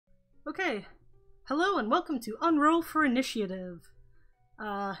Okay, hello and welcome to Unroll for Initiative.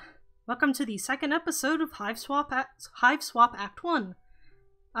 Welcome to the second episode of Hiveswap Act 1.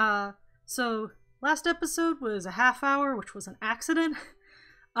 So last episode was a half hour, which was an accident.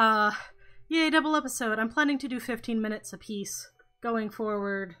 Yay, double episode. I'm planning to do 15 minutes apiece going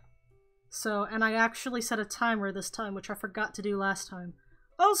forward. So, and I actually set a timer this time, which I forgot to do last time.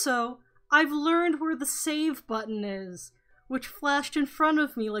 Also, I've learned where the save button is, which flashed in front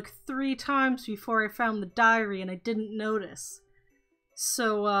of me like 3 times before I found the diary and I didn't notice.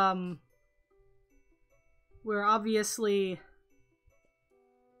 So, we're obviously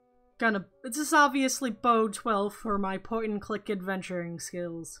gonna... This obviously bodes well for my point-and-click adventuring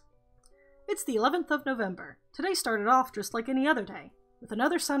skills. It's the 11th of November. Today started off just like any other day, with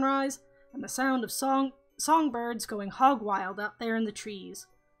another sunrise and the sound of songbirds going hog wild out there in the trees.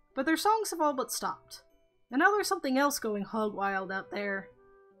 But their songs have all but stopped. And now there's something else going hog wild out there.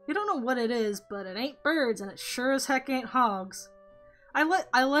 You don't know what it is, but it ain't birds, and it sure as heck ain't hogs. I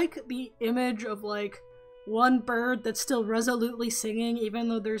like the image of, like, one bird that's still resolutely singing, even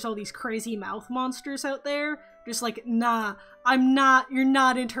though there's all these crazy mouth monsters out there. Just like, nah, you're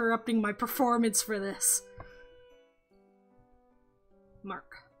not interrupting my performance for this.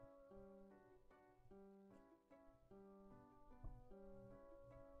 Mark.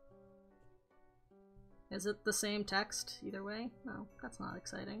 Is it the same text either way? No, that's not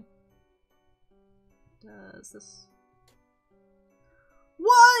exciting. Does this...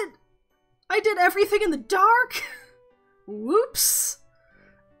 What?! I did everything in the dark?! Whoops!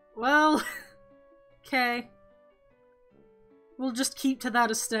 Well, okay. We'll just keep to that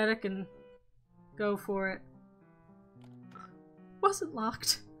aesthetic and go for it. Wasn't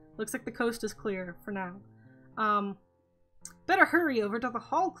locked. Looks like the coast is clear for now. Better hurry over to the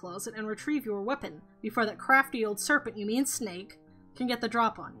hall closet and retrieve your weapon before that crafty old serpent, you mean Snake, can get the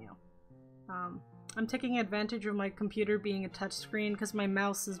drop on you. I'm taking advantage of my computer being a touchscreen because my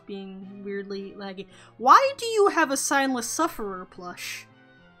mouse is being weirdly laggy. Why do you have a Signless Sufferer plush?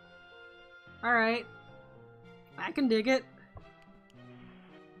 Alright. I can dig it.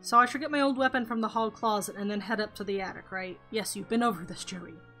 So I should get my old weapon from the hall closet and then head up to the attic, right? Yes, you've been over this,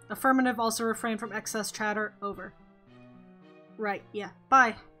 Joey. Affirmative, also refrain from excess chatter. Over. Right, yeah.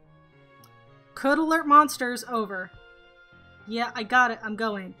 Bye. Could alert monsters. Over. Yeah, I got it. I'm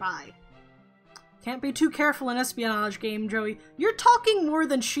going. Bye. Can't be too careful in espionage game, Joey. You're talking more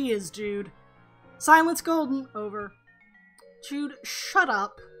than she is, Jude. Silence Golden. Over. Jude, shut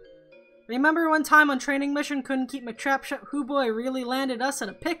up. Remember one time on training mission couldn't keep my trap shut? Hoo boy really landed us in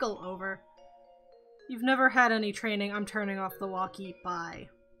a pickle. Over. You've never had any training. I'm turning off the walkie. Bye.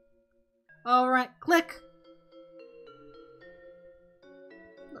 Alright, click.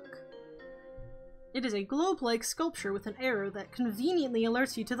 It is a globe-like sculpture with an arrow that conveniently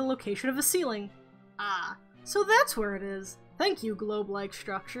alerts you to the location of a ceiling. Ah, so that's where it is. Thank you, globe-like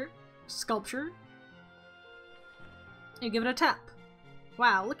sculpture. You give it a tap.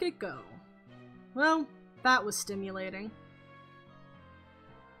 Wow, look at it go. Well, that was stimulating.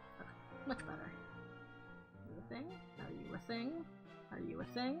 Okay, much better. Are you a thing? Are you a thing? Are you a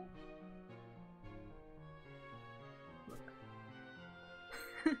thing?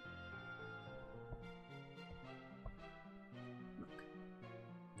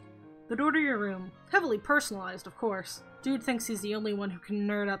 The door to your room. Heavily personalized, of course. Dude thinks he's the only one who can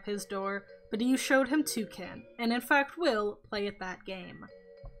nerd up his door, but you showed him too can, and in fact will play at that game.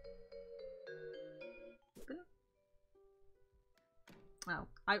 Oh,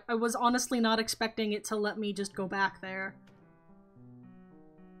 I was honestly not expecting it to let me just go back there.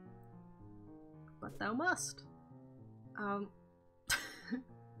 But thou must.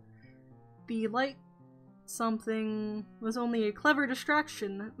 The light something was only a clever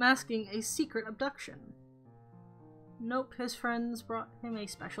distraction, masking a secret abduction. Nope, his friends brought him a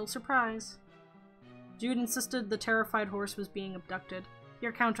special surprise. Jude insisted the terrified horse was being abducted.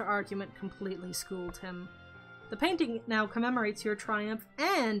 Your counter-argument completely schooled him. The painting now commemorates your triumph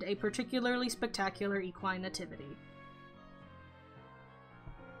and a particularly spectacular equine nativity.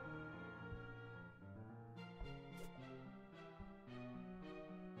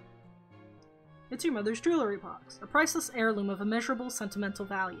 It's your mother's jewelry box, a priceless heirloom of immeasurable sentimental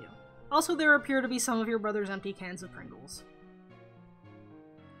value. Also, there appear to be some of your brother's empty cans of Pringles.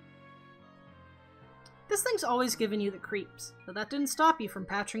 This thing's always given you the creeps, but that didn't stop you from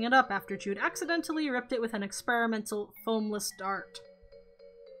patching it up after Jude accidentally ripped it with an experimental foamless dart.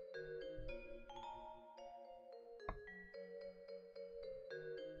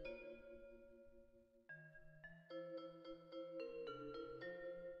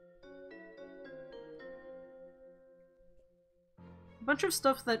 Bunch of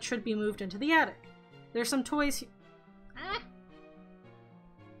stuff that should be moved into the attic. There's some toys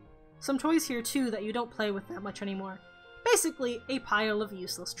Some toys here too that you don't play with that much anymore. Basically, a pile of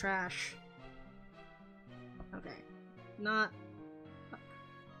useless trash. Okay. Not...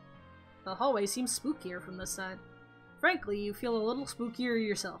 The hallway seems spookier from this side. Frankly, you feel a little spookier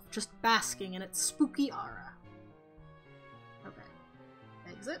yourself, just basking in its spooky aura. Okay.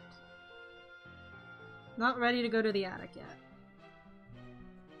 Exit. Not ready to go to the attic yet.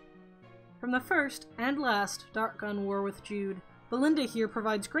 From the first and last Dart Gun War with Jude, Belinda here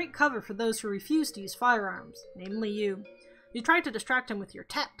provides great cover for those who refuse to use firearms, namely you. You tried to distract him with your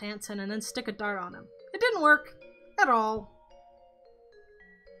tap dancing and then stick a dart on him. It didn't work. At all.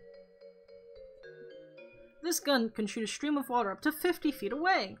 This gun can shoot a stream of water up to 50 feet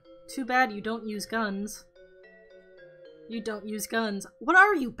away. Too bad you don't use guns. You don't use guns. What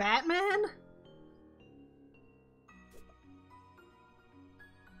are you, Batman?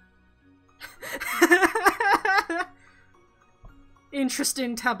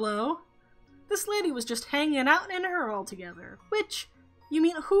 Interesting tableau. This lady was just hanging out in her altogether. Which, you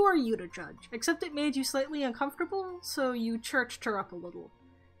mean, who are you to judge? Except it made you slightly uncomfortable, so you churched her up a little.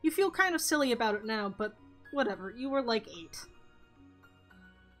 You feel kind of silly about it now, but whatever, you were like 8.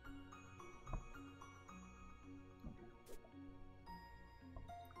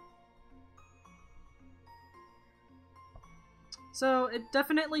 So, it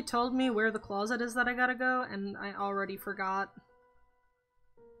definitely told me where the closet is that I gotta go, and I already forgot.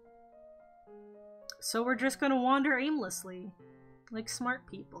 So we're just gonna wander aimlessly, like smart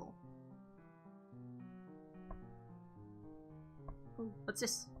people. Oh, what's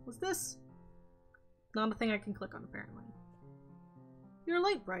this? What's this? Not a thing I can click on, apparently. Your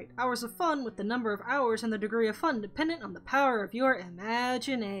light bright. Hours of fun with the number of hours and the degree of fun dependent on the power of your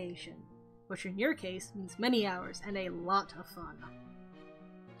imagination. Which in your case means many hours and a lot of fun.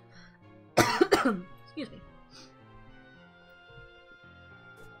 Excuse me.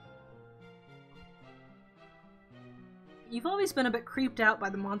 You've always been a bit creeped out by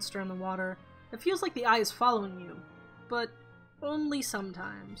the monster in the water. It feels like the eye is following you, but only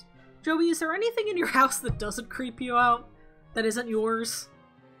sometimes. Joey, is there anything in your house that doesn't creep you out? That isn't yours?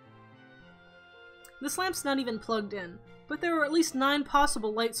 This lamp's not even plugged in, but there are at least 9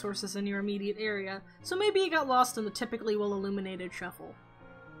 possible light sources in your immediate area, so maybe it got lost in the typically well-illuminated shuffle.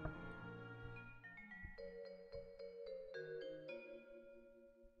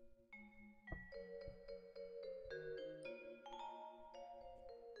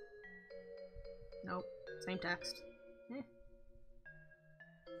 Nope. Same text. Eh.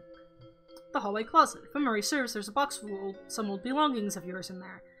 The hallway closet. If memory serves, there's a box full of some old belongings of yours in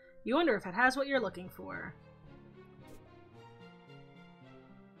there. You wonder if it has what you're looking for.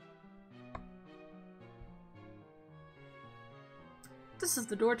 This is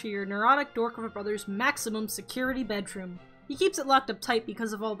the door to your neurotic dork of a brother's maximum security bedroom. He keeps it locked up tight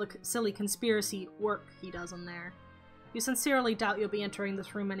because of all the silly conspiracy work he does in there. You sincerely doubt you'll be entering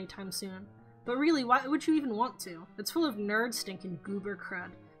this room anytime soon. But really, why would you even want to? It's full of nerd stink and goober crud.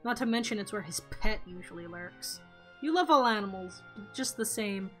 Not to mention it's where his pet usually lurks. You love all animals, but just the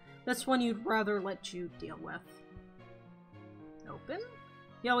same, that's one you'd rather let Jude deal with. Open?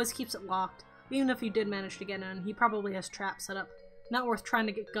 He always keeps it locked. Even if you did manage to get in, he probably has traps set up. Not worth trying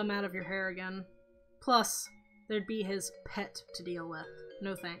to get gum out of your hair again. Plus, there'd be his pet to deal with.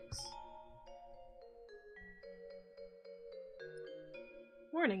 No thanks.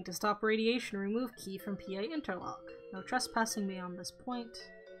 Warning, to stop radiation, remove key from PA interlock. No trespassing beyond this point.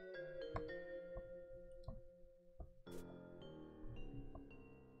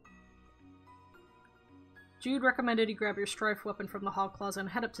 Jude recommended you grab your strife weapon from the hall closet and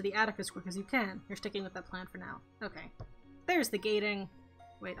head up to the attic as quick as you can. You're sticking with that plan for now. Okay. There's the gating.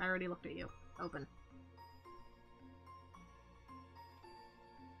 Wait, I already looked at you. Open.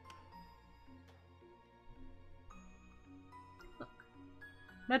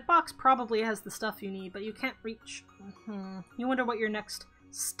 That box probably has the stuff you need, but you can't reach. You wonder what your next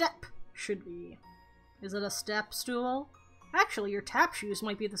step should be. Is it a step stool? Actually, your tap shoes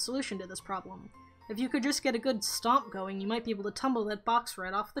might be the solution to this problem. If you could just get a good stomp going, you might be able to tumble that box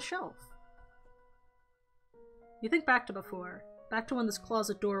right off the shelf. You think back to before, back to when this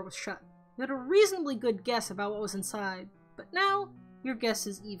closet door was shut. You had a reasonably good guess about what was inside, but now your guess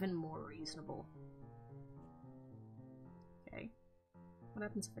is even more reasonable. What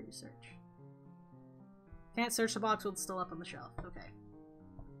happens if I do search? Can't search the box while it's still up on the shelf. Okay.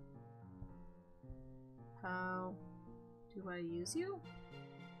 How do I use you?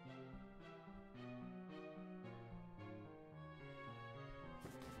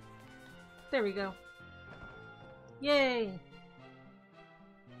 There we go. Yay!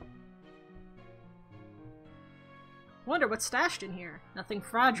 Wonder what's stashed in here. Nothing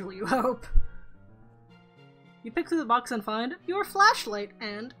fragile, you hope. You pick through the box and find your flashlight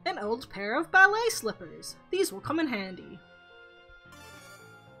and an old pair of ballet slippers. These will come in handy.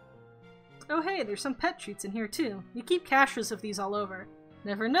 Oh hey, there's some pet treats in here too. You keep caches of these all over.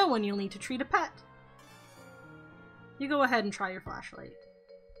 Never know when you'll need to treat a pet. You go ahead and try your flashlight.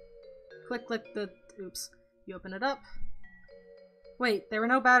 Click the... oops. You open it up. Wait, there were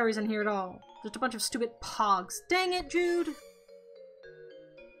no batteries in here at all. Just a bunch of stupid pogs. Dang it, Jude!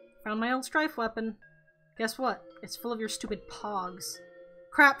 Found my old strife weapon. Guess what? It's full of your stupid pogs.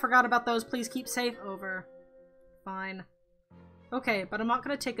 Crap, forgot about those. Please keep safe. Over. Fine. Okay, but I'm not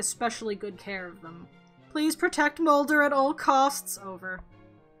gonna take especially good care of them. Please protect Mulder at all costs. Over.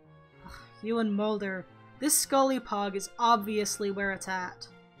 Ugh, you and Mulder. This Scully pog is obviously where it's at.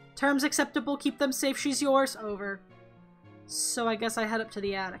 Terms acceptable, keep them safe, she's yours. Over. So I guess I head up to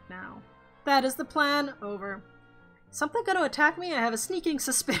the attic now. That is the plan. Over. Something gonna attack me? I have a sneaking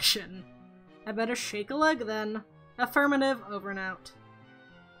suspicion. I better shake a leg then. Affirmative. Over and out.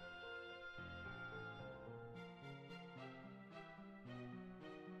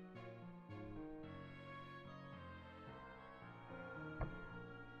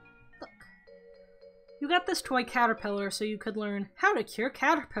 You got this toy caterpillar so you could learn how to cure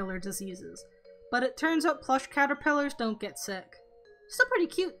caterpillar diseases. But it turns out plush caterpillars don't get sick. Still pretty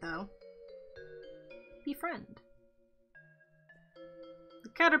cute, though. Befriend. The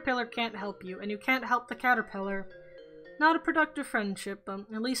caterpillar can't help you, and you can't help the caterpillar. Not a productive friendship, but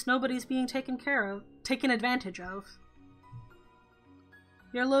at least nobody's being taken advantage of.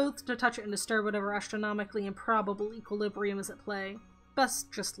 You're loath to touch it and disturb whatever astronomically improbable equilibrium is at play.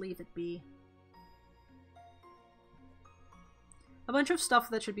 Best just leave it be. A bunch of stuff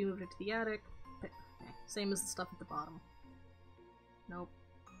that should be moved into the attic. Okay. Same as the stuff at the bottom. Nope.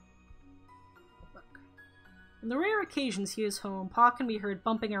 Look. On the rare occasions he is home, Pa can be heard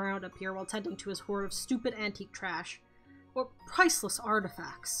bumping around up here while tending to his hoard of stupid antique trash. Or priceless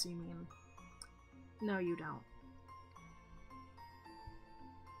artifacts, you mean. No, you don't.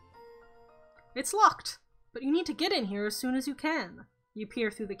 It's locked, but you need to get in here as soon as you can. You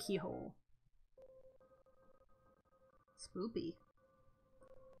peer through the keyhole. Spoopy.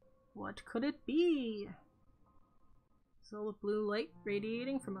 What could it be? Is all the blue light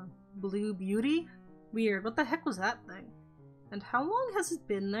radiating from a blue beauty? Weird, what the heck was that thing? And how long has it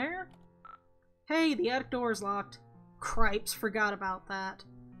been there? Hey, the attic door is locked. Cripes, forgot about that.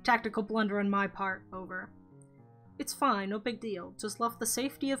 Tactical blunder on my part. Over. It's fine, no big deal. Just left the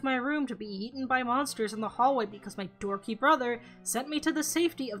safety of my room to be eaten by monsters in the hallway because my dorky brother sent me to the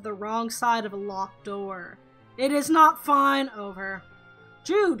safety of the wrong side of a locked door. It is not fine. Over.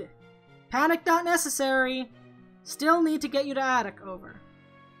 Jude! Panic not necessary. Still need to get you to attic. Over.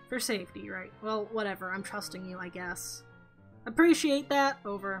 For safety, right? Well, whatever. I'm trusting you, I guess. Appreciate that.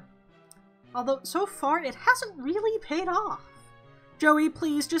 Over. Although, so far, it hasn't really paid off. Joey,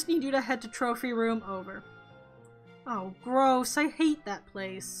 please, just need you to head to trophy room. Over. Oh, gross. I hate that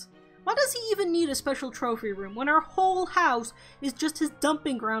place. Why does he even need a special trophy room when our whole house is just his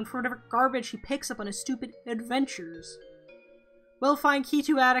dumping ground for whatever garbage he picks up on his stupid adventures? We'll find key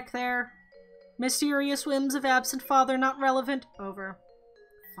to attic there. Mysterious whims of absent father not relevant. Over.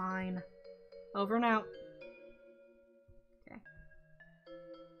 Fine. Over and out. Okay.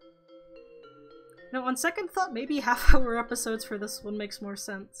 Now, on second thought, maybe half-hour episodes for this one makes more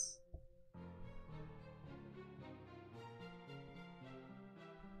sense.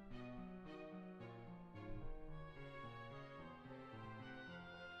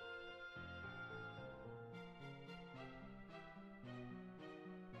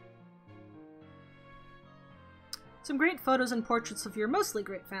 Some great photos and portraits of your mostly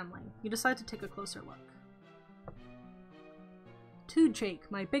great family. You decide to take a closer look. To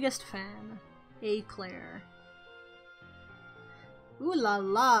Jake, my biggest fan. A. Claire. Ooh la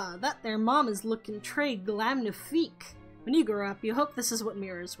la, that there mom is looking très glamnifique. When you grow up, you hope this is what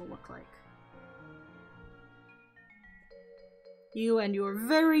mirrors will look like. You and your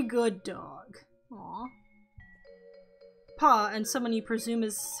very good dog. Aww. Pa, and someone you presume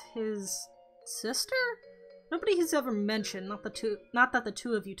is his sister? Nobody has ever mentioned, not that the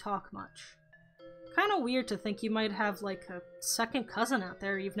two of you talk much. Kinda weird to think you might have, like, a second cousin out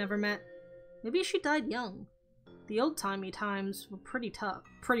there you've never met. Maybe she died young. The old-timey times were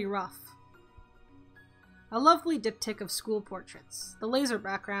pretty rough. A lovely diptych of school portraits. The laser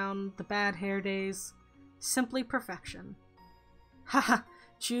background, the bad hair days. Simply perfection. Haha,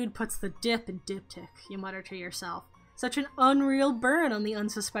 Jude puts the dip in diptych, you mutter to yourself. Such an unreal burn on the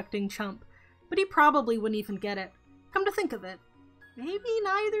unsuspecting chump. But he probably wouldn't even get it. Come to think of it, maybe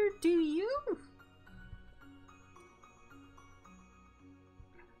neither do you?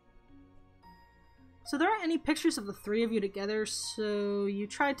 So there aren't any pictures of the three of you together, so you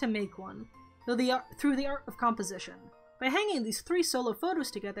tried to make one, through the art of composition. By hanging these three solo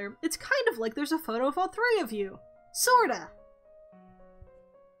photos together, it's kind of like there's a photo of all three of you. Sorta!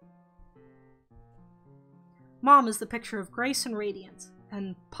 Mom is the picture of grace and radiance,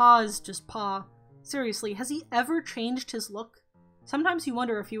 and Pa is just Pa. Seriously, has he ever changed his look? Sometimes you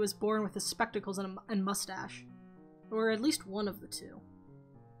wonder if he was born with his spectacles and mustache. Or at least one of the two.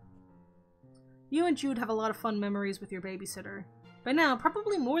 You and Jude have a lot of fun memories with your babysitter. By now,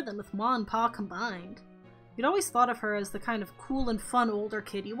 probably more than with Ma and Pa combined. You'd always thought of her as the kind of cool and fun older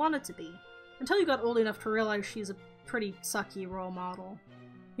kid you wanted to be, until you got old enough to realize she's a pretty sucky role model.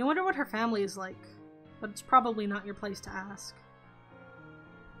 You wonder what her family is like, but it's probably not your place to ask.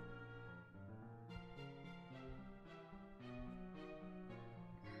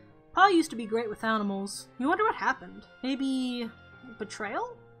 Pa used to be great with animals. You wonder what happened. Maybe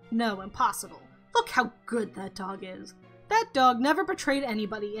betrayal? No, impossible. Look how good that dog is. That dog never betrayed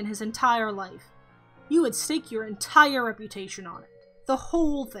anybody in his entire life. You would stake your entire reputation on it. The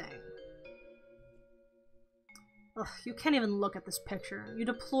whole thing. Ugh, you can't even look at this picture. You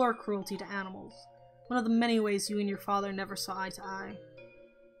deplore cruelty to animals. One of the many ways you and your father never saw eye to eye.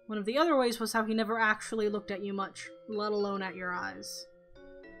 One of the other ways was how he never actually looked at you much, let alone at your eyes.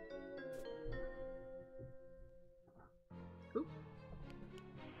 Oop.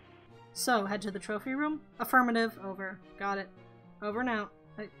 So, head to the trophy room? Affirmative. Over. Got it. Over and out.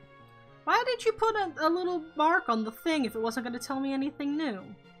 Why did you put a little mark on the thing if it wasn't going to tell me anything new?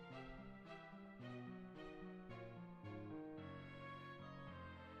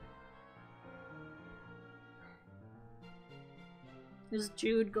 Is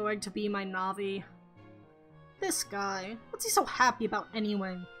Jude going to be my Navi? This guy. What's he so happy about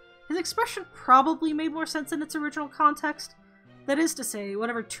anyway? His expression probably made more sense in its original context. That is to say,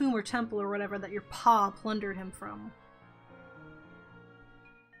 whatever tomb or temple or whatever that your pa plundered him from.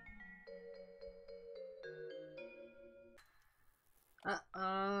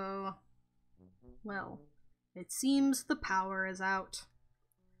 Uh-oh. Well, it seems the power is out.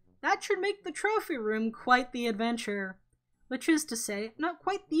 That should make the trophy room quite the adventure. Which is to say, not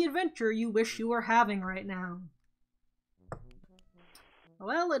quite the adventure you wish you were having right now.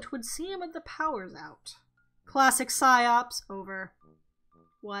 Well, it would seem that the power's out. Classic psyops. Over.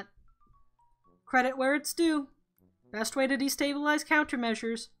 What? Credit where it's due. Best way to destabilize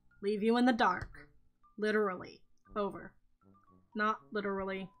countermeasures. Leave you in the dark. Literally. Over. Not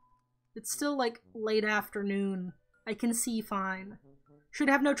literally. It's still like late afternoon. I can see fine. Should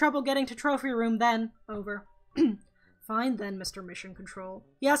have no trouble getting to trophy room then. Over. Fine then, Mr. Mission Control.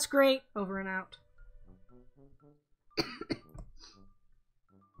 Yes, great. Over and out.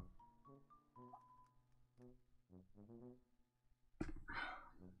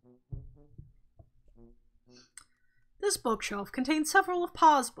 This bookshelf contains several of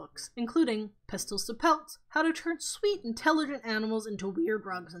Pa's books, including Pistols to Pelts, How to Turn Sweet, Intelligent Animals into Weird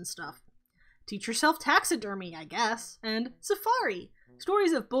Rugs and Stuff, Teach Yourself Taxidermy, I guess, and Safari,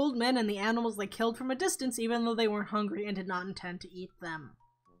 stories of bold men and the animals they killed from a distance even though they weren't hungry and did not intend to eat them.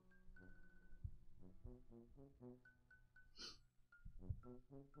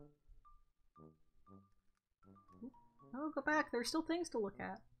 Oh, go back, there are still things to look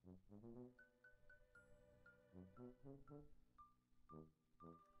at.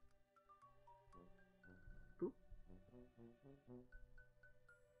 Oop.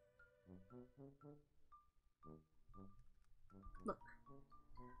 Look.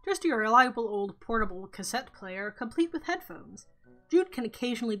 Just your reliable old portable cassette player, complete with headphones. Jude can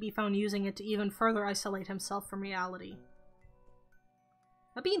occasionally be found using it to even further isolate himself from reality.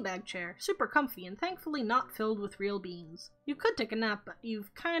 A beanbag chair, super comfy and thankfully not filled with real beans. You could take a nap, but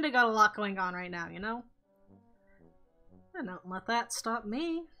you've kinda got a lot going on right now, you know? And don't let that stop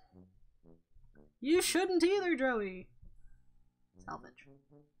me. You shouldn't either, Joey. Salvage.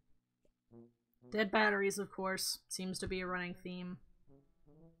 Dead batteries, of course. Seems to be a running theme.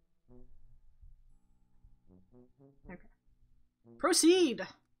 Okay. Proceed!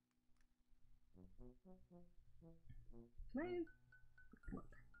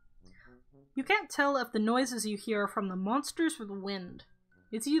 You can't tell if the noises you hear are from the monsters or the wind.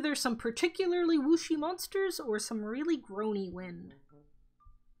 It's either some particularly whooshy monsters or some really groany wind.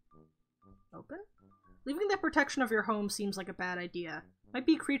 Open? Leaving the protection of your home seems like a bad idea. Might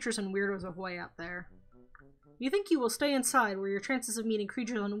be creatures and weirdos away out there. You think you will stay inside, where your chances of meeting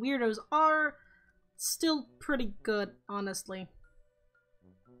creatures and weirdos are still pretty good, honestly.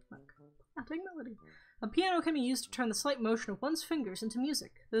 Melody. A piano can be used to turn the slight motion of one's fingers into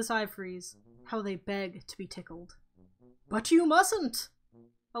music. This eye freeze. How they beg to be tickled. But you mustn't!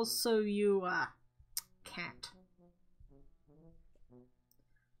 Also, you, can't.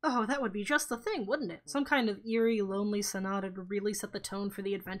 Oh, that would be just the thing, wouldn't it? Some kind of eerie, lonely sonata to really set the tone for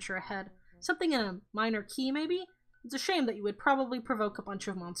the adventure ahead. Something in a minor key, maybe? It's a shame that you would probably provoke a bunch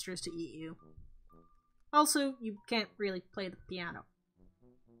of monsters to eat you. Also, you can't really play the piano.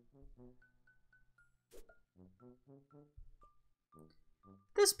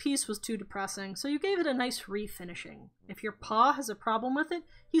 This piece was too depressing, so you gave it a nice refinishing. If your pa has a problem with it,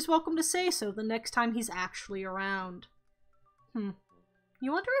 he's welcome to say so the next time he's actually around.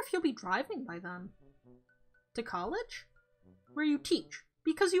 You wonder if you'll be driving by then. To college? Where you teach,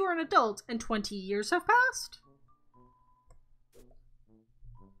 because you are an adult and 20 years have passed?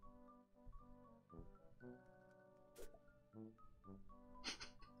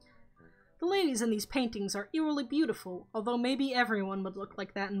 The ladies in these paintings are eerily beautiful, although maybe everyone would look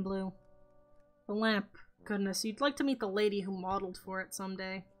like that in blue. The lamp. Goodness, you'd like to meet the lady who modeled for it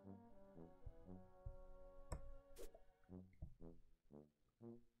someday.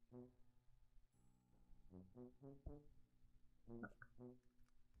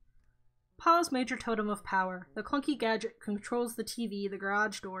 Pa's major totem of power. The clunky gadget controls the TV, the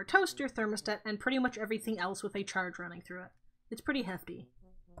garage door, toaster, thermostat, and pretty much everything else with a charge running through it. It's pretty hefty.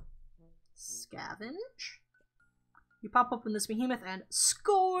 Scavenge? You pop open this behemoth and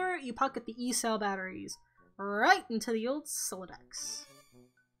score! You pocket the E-cell batteries. Right into the old Solidex.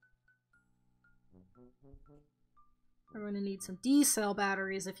 We're going to need some D-cell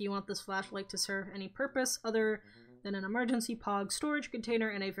batteries if you want this flashlight to serve any purpose other than an emergency POG storage container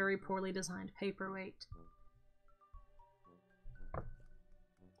and a very poorly designed paperweight.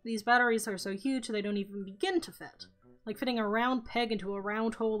 These batteries are so huge they don't even begin to fit. Like fitting a round peg into a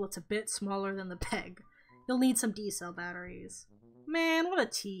round hole that's a bit smaller than the peg. You'll need some D-cell batteries. Man, what a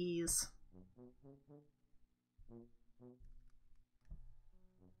tease.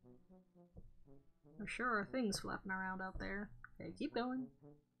 There sure are things flapping around out there. Okay, keep going.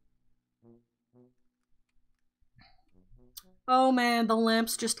 Oh man, the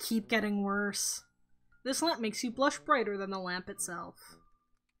lamps just keep getting worse. This lamp makes you blush brighter than the lamp itself.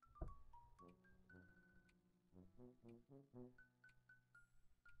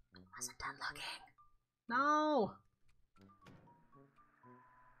 Wasn't done looking. No!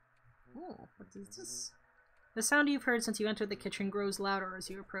 Oh, what is this? The sound you've heard since you entered the kitchen grows louder as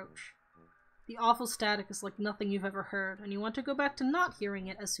you approach. The awful static is like nothing you've ever heard, and you want to go back to not hearing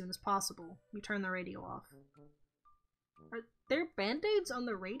it as soon as possible. You turn the radio off. Are there band-aids on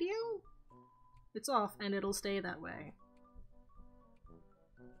the radio? It's off, and it'll stay that way.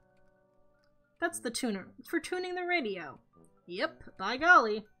 That's the tuner. It's for tuning the radio. Yep, by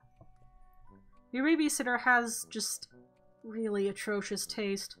golly. Your babysitter has just really atrocious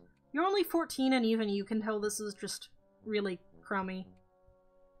taste. You're only 14 and even you can tell this is just really crummy.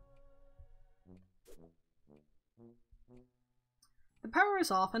 The power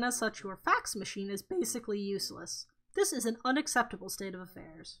is off, and as such your fax machine is basically useless. This is an unacceptable state of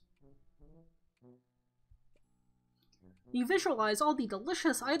affairs. You visualize all the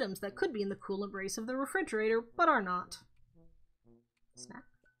delicious items that could be in the cool embrace of the refrigerator, but are not. Snack.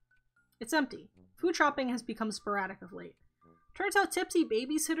 It's empty. Food shopping has become sporadic of late. Turns out tipsy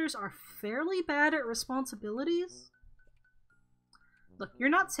babysitters are fairly bad at responsibilities. Look, you're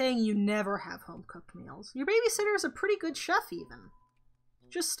not saying you never have home-cooked meals. Your babysitter is a pretty good chef, even.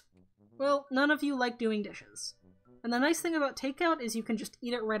 Just, well, none of you like doing dishes. And the nice thing about takeout is you can just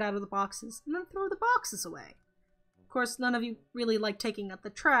eat it right out of the boxes and then throw the boxes away. Of course, none of you really like taking out the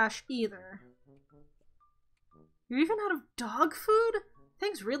trash, either. You're even out of dog food?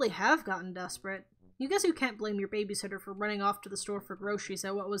 Things really have gotten desperate. You guess you can't blame your babysitter for running off to the store for groceries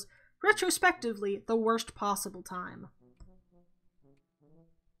at what was, retrospectively, the worst possible time.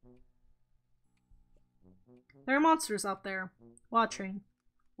 There are monsters out there, watching,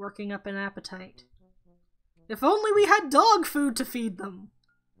 working up an appetite. If only we had dog food to feed them!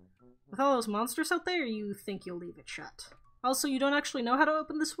 With all those monsters out there, you think you'll leave it shut. Also, you don't actually know how to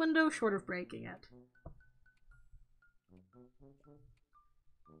open this window, short of breaking it.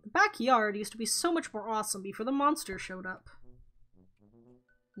 The backyard used to be so much more awesome before the monsters showed up.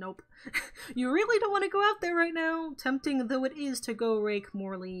 Nope. You really don't want to go out there right now, tempting though it is to go rake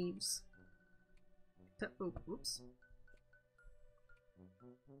more leaves. Oh, whoops.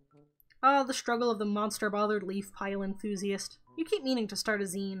 Ah, the struggle of the monster-bothered leaf pile enthusiast. You keep meaning to start a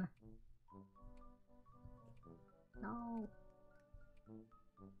zine. No.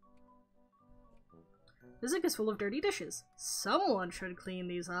 The sink is full of dirty dishes. Someone should clean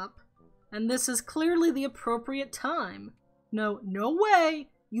these up. And this is clearly the appropriate time. No, no way!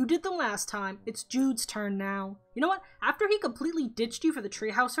 You did them last time. It's Jude's turn now. You know what? After he completely ditched you for the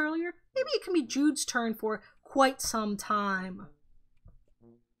treehouse earlier, maybe it can be Jude's turn for quite some time.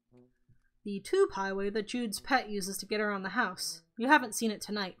 The tube highway that Jude's pet uses to get around the house. You haven't seen it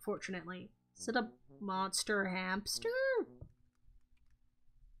tonight, fortunately. Is it a monster hamster?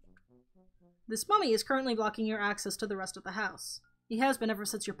 This mummy is currently blocking your access to the rest of the house. He has been ever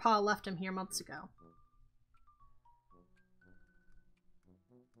since your pa left him here months ago.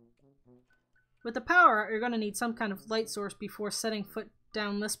 With the power out, you're going to need some kind of light source before setting foot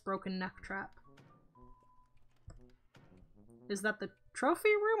down this broken neck trap. Is that the trophy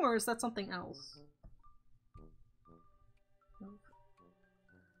room, or is that something else?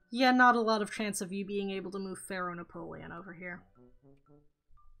 Yeah, not a lot of chance of you being able to move Pharaoh Napoleon over here.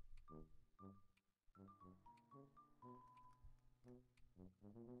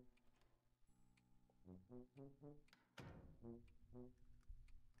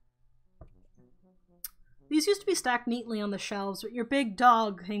 These used to be stacked neatly on the shelves, but your big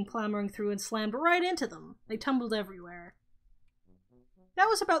dog came clambering through and slammed right into them. They tumbled everywhere. That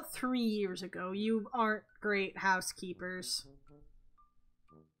was about 3 years ago. You aren't great housekeepers.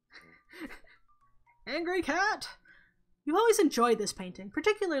 Angry cat! You've always enjoyed this painting,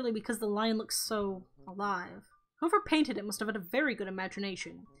 particularly because the lion looks so alive. Whoever painted it must have had a very good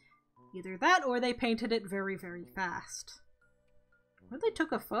imagination. Either that, or they painted it very, very fast. Or they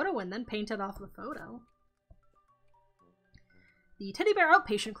took a photo and then painted off the photo. The Teddy Bear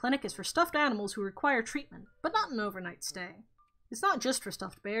Outpatient Clinic is for stuffed animals who require treatment, but not an overnight stay. It's not just for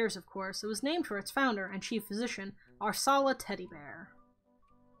stuffed bears, of course. It was named for its founder and chief physician, Arsala Teddy Bear.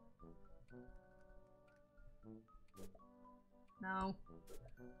 No.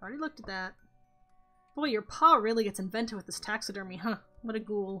 Already looked at that. Boy, your paw really gets inventive with this taxidermy, huh? What a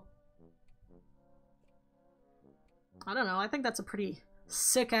ghoul. I don't know, I think that's a pretty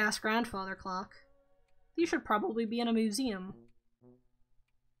sick-ass grandfather clock. These should probably be in a museum.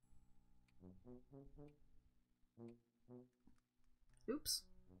 Oops.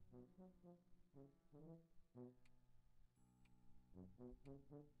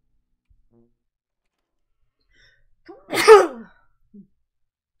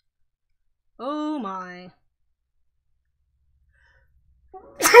 Oh my.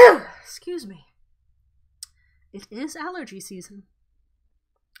 Excuse me. It is allergy season.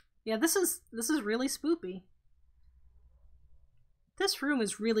 Yeah, this is really spoopy. This room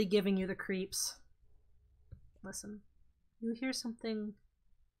is really giving you the creeps. Listen. You hear something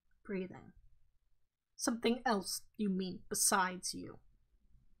breathing. Something else, you mean, besides you.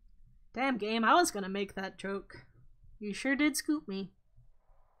 Damn game, I was gonna make that joke. You sure did scoop me.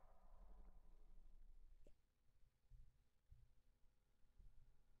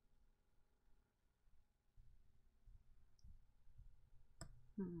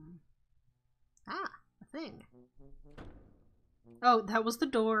 Ah, a thing. Oh, that was the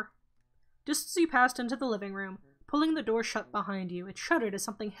door. Just as you passed into the living room, pulling the door shut behind you, it shuddered as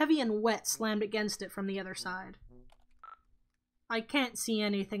something heavy and wet slammed against it from the other side. I can't see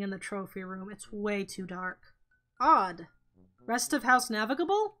anything in the trophy room. It's way too dark. Odd. Rest of house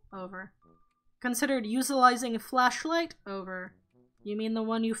navigable? Over. Considered utilizing a flashlight? Over. You mean the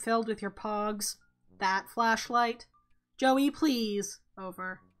one you filled with your pogs? That flashlight? Joey, please.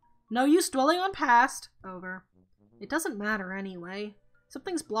 Over. No use dwelling on past. Over. It doesn't matter anyway.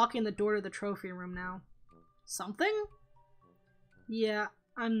 Something's blocking the door to the trophy room now. Something? Yeah,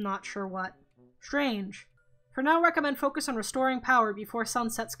 I'm not sure what. Strange. For now, recommend focus on restoring power before sun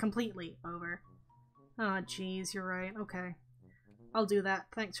sets completely. Over. Ah, oh, jeez, you're right. Okay. I'll do that.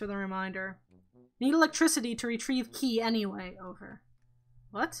 Thanks for the reminder. Need electricity to retrieve key anyway. Over.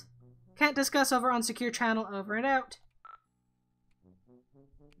 What? Can't discuss over unsecure channel. Over and out.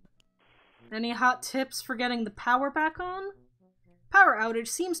 Any hot tips for getting the power back on? Power outage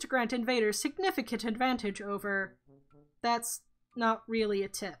seems to grant invaders significant advantage over... That's not really a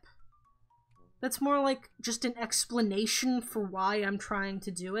tip. That's more like just an explanation for why I'm trying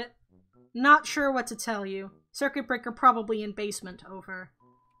to do it. Not sure what to tell you. Circuit breaker probably in basement. Over.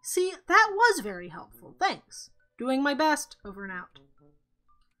 See, that was very helpful. Thanks. Doing my best. Over and out.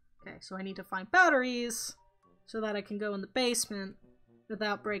 Okay, so I need to find batteries so that I can go in the basement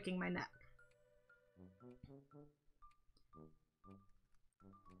without breaking my neck.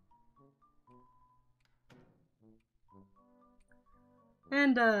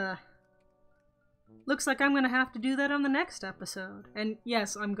 And, looks like I'm gonna have to do that on the next episode. And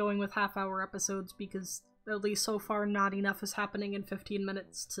yes, I'm going with half-hour episodes because, at least so far, not enough is happening in 15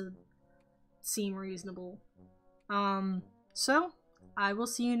 minutes to seem reasonable. So, I will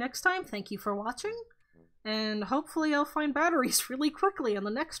see you next time. Thank you for watching. and hopefully I'll find batteries really quickly on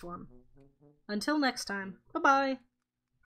the next one. Until next time, bye-bye!